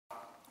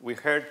we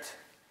heard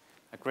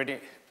a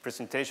great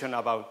presentation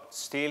about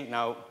steel.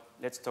 Now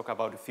let's talk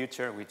about the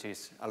future, which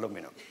is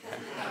aluminum.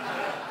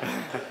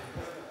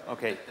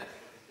 Okay.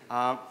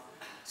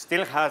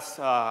 Steel has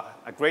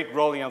a great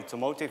role in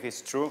automotive,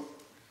 it's true.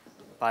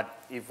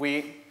 But if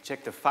we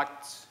check the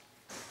facts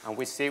and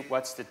we see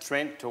what's the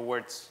trend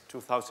towards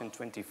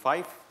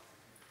 2025,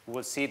 we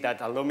will see that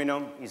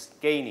aluminum is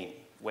gaining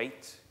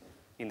weight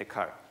in the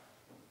car,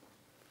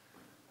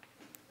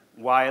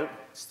 while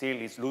steel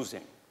is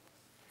losing.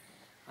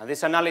 And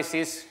this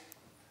analysis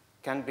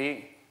can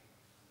be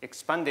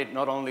expanded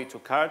not only to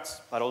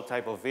cars, but all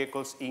types of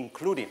vehicles,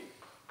 including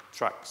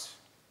trucks.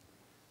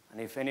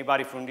 And if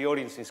anybody from the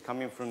audience is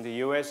coming from the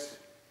US,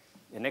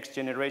 the next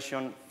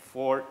generation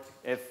Ford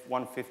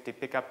F-150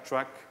 pickup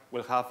truck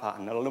will have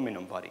an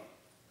aluminum body,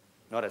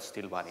 not a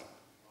steel body.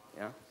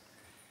 Yeah?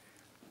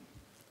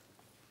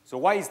 So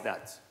why is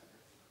that?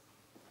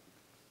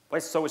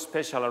 What's so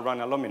special around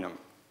aluminum?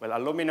 Well,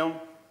 aluminum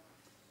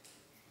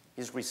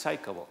is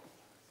recyclable,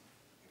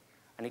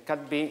 and it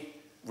can be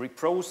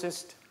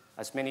reprocessed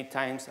as many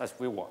times as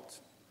we want.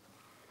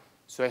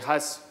 So it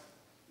has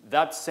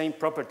that same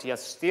property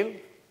as steel,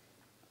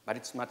 but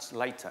it's much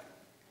lighter.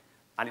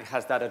 And it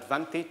has that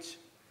advantage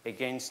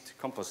against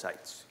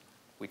composites,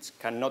 which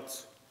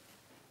cannot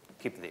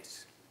keep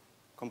this.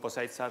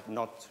 Composites are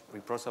not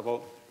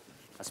reprocessable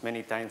as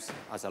many times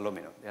as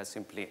aluminum. They are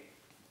simply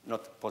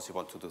not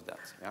possible to do that.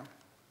 Yeah?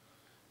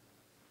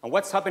 And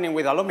what's happening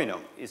with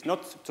aluminum is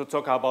not to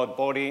talk about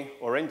body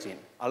or engine.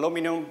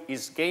 Aluminum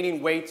is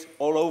gaining weight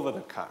all over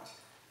the car.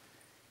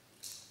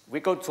 We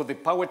go to the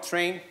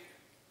powertrain.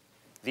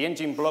 The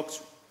engine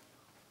blocks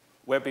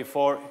were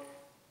before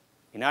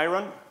in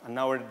iron, and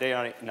now they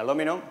are in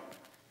aluminum.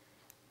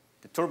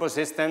 The turbo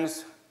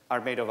systems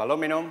are made of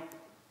aluminum.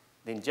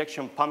 The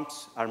injection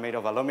pumps are made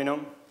of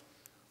aluminum.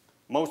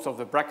 Most of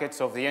the brackets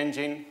of the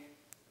engine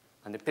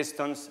and the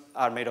pistons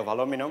are made of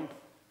aluminum.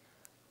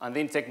 And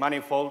the intake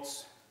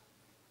manifolds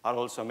are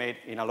also made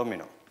in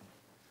aluminum.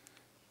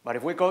 But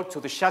if we go to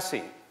the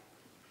chassis,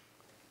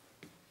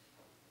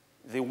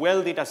 the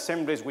welded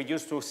assemblies we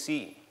used to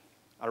see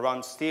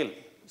around steel,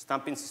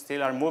 stamping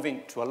steel, are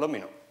moving to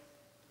aluminum.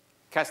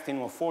 Casting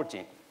or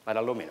forging, but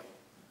aluminum.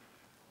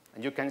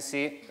 And you can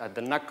see that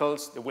the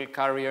knuckles, the wheel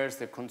carriers,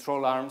 the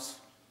control arms,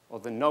 or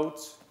the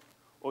nodes,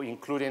 or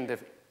including the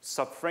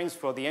subframes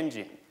for the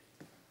engine,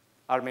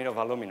 are made of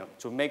aluminum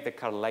to make the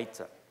car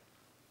lighter.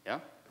 Yeah?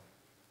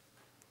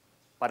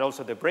 But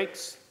also the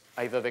brakes,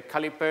 either the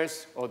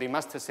calipers or the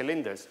master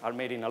cylinders, are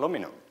made in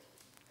aluminum.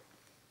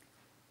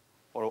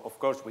 Or, of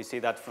course, we see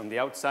that from the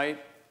outside.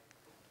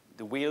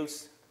 The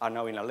wheels are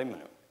now in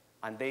aluminum,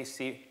 and they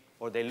see,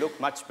 or they look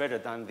much better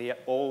than the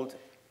old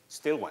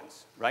steel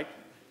ones, right?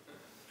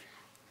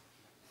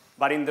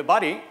 But in the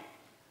body,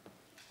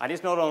 and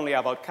it's not only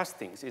about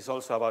castings, it's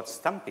also about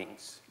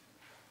stampings.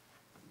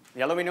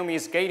 The aluminum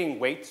is gaining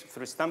weight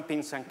through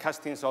stampings and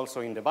castings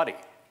also in the body.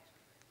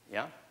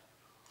 Yeah?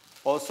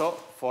 Also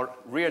for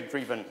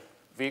rear-driven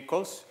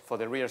vehicles, for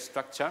the rear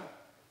structure,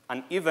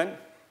 and even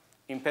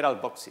in pedal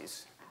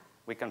boxes,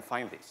 we can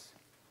find this.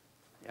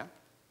 Yeah?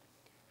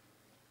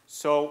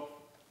 So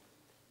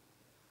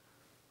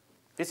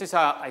this is,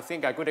 I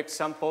think, a good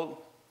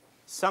example.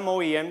 Some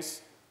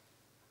OEMs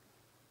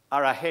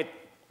are ahead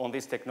on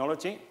this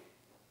technology,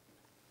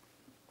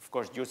 of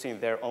course, using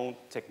their own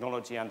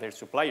technology and their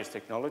suppliers'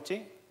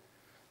 technology.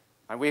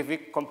 And if we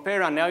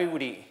compare an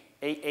Audi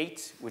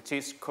A8, which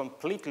is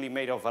completely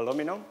made of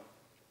aluminum,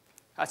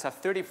 has a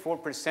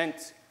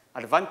 34%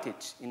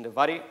 advantage in the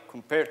body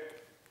compared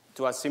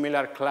to a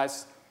similar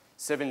class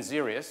 7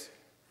 Series,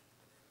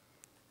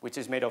 which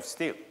is made of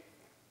steel.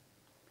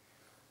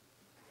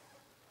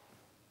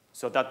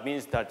 So that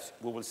means that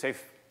we will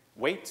save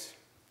weight,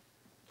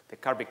 the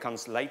car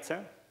becomes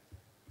lighter,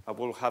 and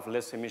we'll have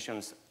less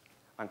emissions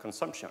and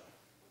consumption.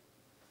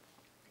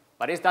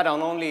 But is that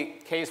an only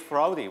case for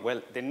Audi?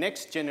 Well, the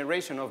next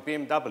generation of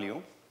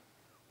BMW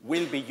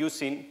will be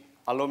using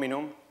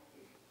aluminum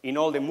in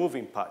all the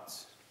moving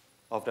parts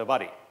of the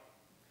body.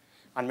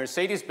 And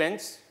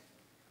Mercedes-Benz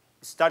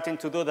is starting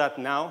to do that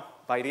now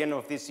by the end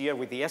of this year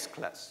with the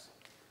S-Class,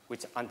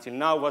 which until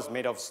now was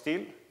made of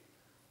steel,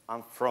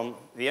 and from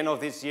the end of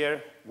this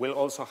year will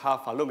also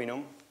have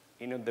aluminum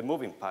in the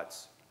moving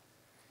parts.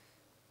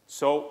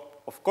 So,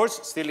 of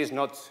course, steel is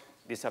not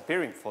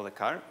disappearing for the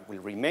car. It will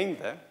remain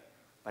there,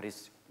 but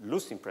it's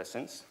losing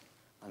presence,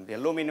 and the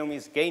aluminum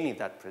is gaining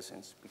that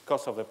presence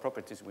because of the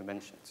properties we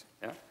mentioned.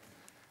 Yeah?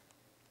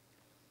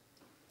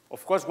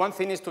 Of course, one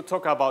thing is to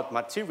talk about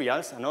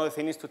materials, another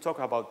thing is to talk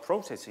about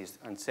processes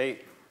and say,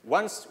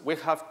 once we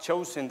have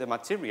chosen the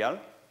material,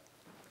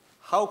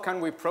 how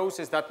can we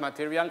process that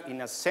material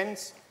in a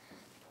sense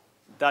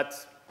that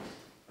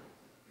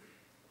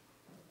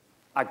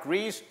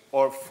agrees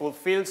or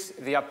fulfills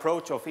the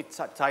approach of each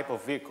type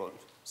of vehicle?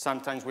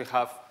 Sometimes we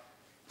have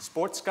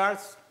sports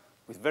cars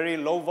with very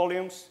low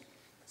volumes.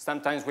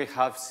 Sometimes we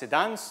have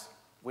sedans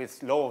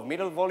with low or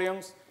middle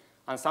volumes.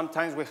 And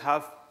sometimes we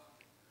have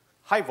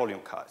high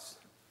volume cars.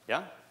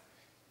 Yeah?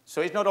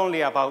 So it's not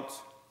only about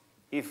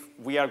if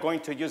we are going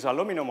to use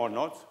aluminum or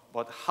not,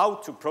 but how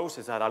to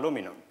process that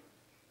aluminum.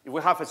 If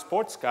we have a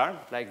sports car,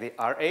 like the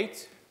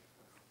R8,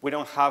 we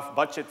don't have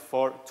budget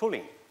for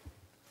tooling.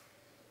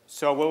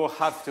 So we will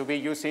have to be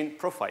using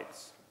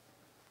profiles.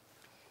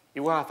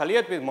 If we have a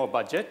little bit more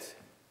budget,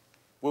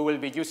 we will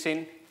be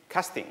using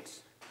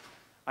castings.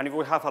 And if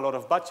we have a lot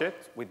of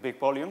budget with big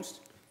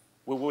volumes,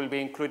 we will be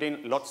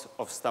including lots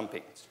of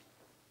stampings.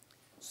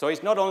 So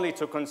it's not only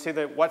to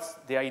consider what's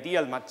the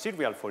ideal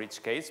material for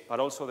each case, but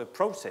also the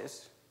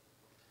process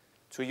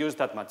to use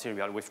that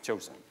material we've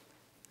chosen.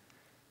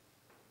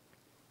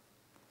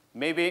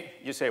 Maybe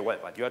you say, well,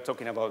 but you are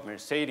talking about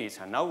Mercedes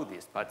and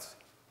Audis, but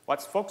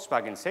what's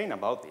Volkswagen saying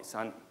about this?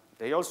 And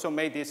they also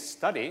made this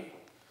study.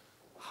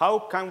 How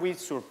can we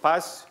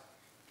surpass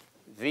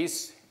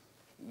these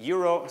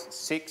Euro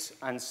 6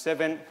 and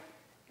 7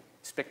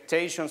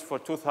 expectations for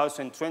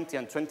 2020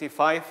 and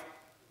 25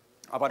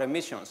 about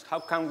emissions? How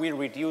can we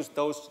reduce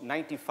those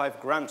 95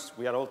 grams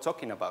we are all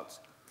talking about?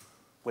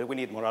 Well, we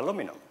need more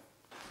aluminum.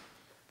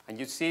 And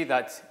you see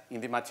that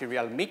in the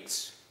material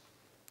mix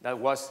that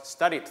was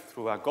studied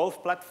through a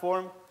golf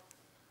platform,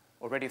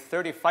 already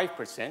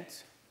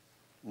 35%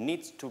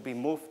 needs to be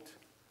moved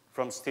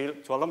from steel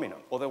to aluminum.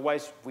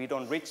 Otherwise, we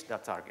don't reach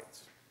that target.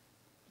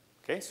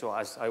 Okay, so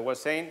as I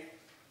was saying,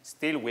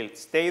 steel will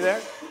stay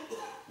there,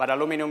 but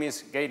aluminum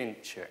is gaining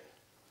share.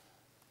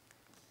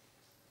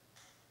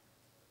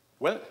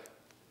 Well,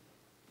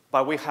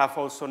 but we have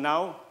also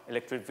now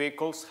electric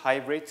vehicles,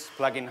 hybrids,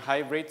 plug-in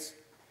hybrids,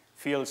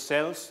 fuel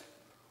cells.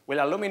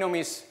 Well, aluminum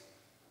is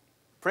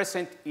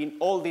present in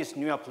all these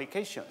new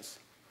applications.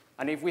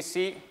 And if we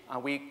see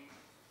and we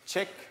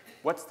check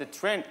what's the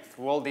trend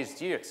through all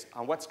these years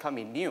and what's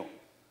coming new,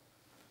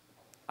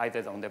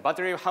 either on the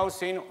battery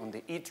housing, on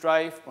the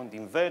e-drive, on the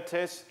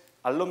inverters,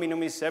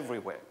 aluminum is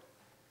everywhere.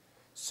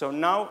 So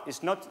now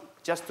it's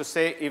not just to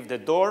say if the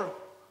door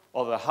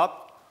or the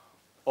hub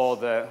or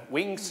the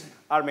wings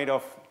are made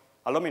of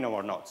aluminum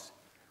or not.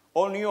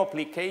 All new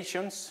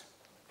applications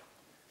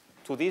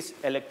to this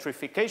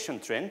electrification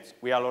trend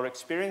we are all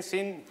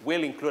experiencing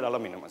will include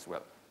aluminum as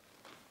well.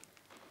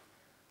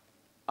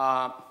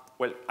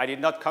 Well, I did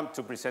not come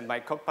to present my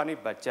company,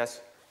 but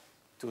just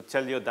to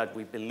tell you that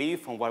we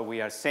believe on what we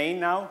are saying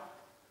now.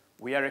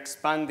 We are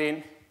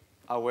expanding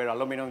our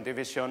aluminum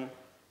division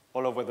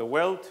all over the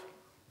world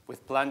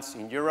with plants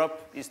in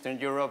Europe, Eastern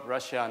Europe,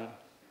 Russia, and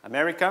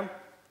America.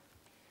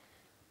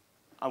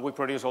 And we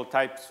produce all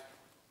types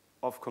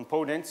of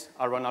components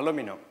around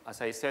aluminum,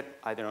 as I said,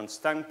 either on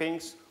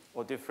stampings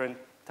or different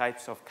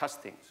types of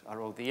castings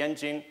around the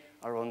engine,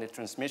 around the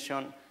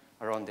transmission,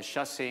 around the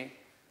chassis,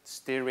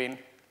 steering.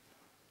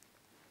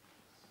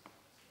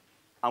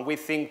 And we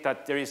think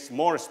that there is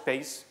more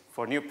space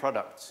for new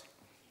products.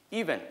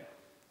 Even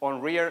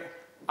on rear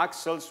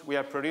axles we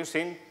are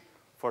producing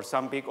for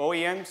some big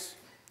OEMs,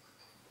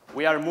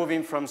 we are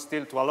moving from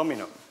steel to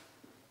aluminum.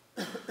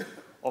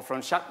 Or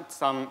from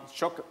some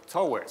shock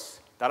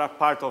towers that are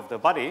part of the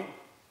body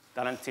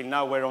that until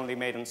now were only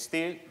made on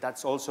steel,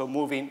 that's also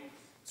moving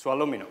to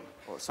aluminum,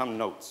 or some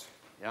nodes,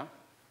 yeah?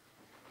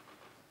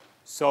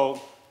 So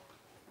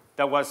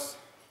that was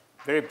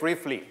very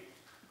briefly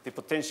the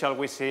potential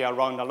we see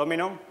around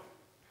aluminum.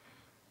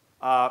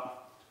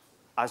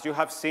 As you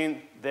have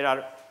seen, there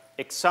are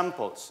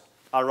examples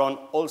around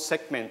all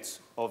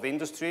segments of the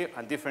industry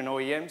and different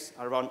OEMs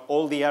around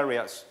all the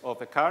areas of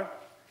the car.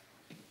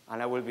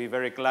 And I will be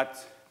very glad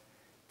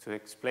to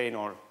explain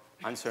or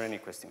answer any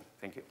question.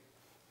 Thank you.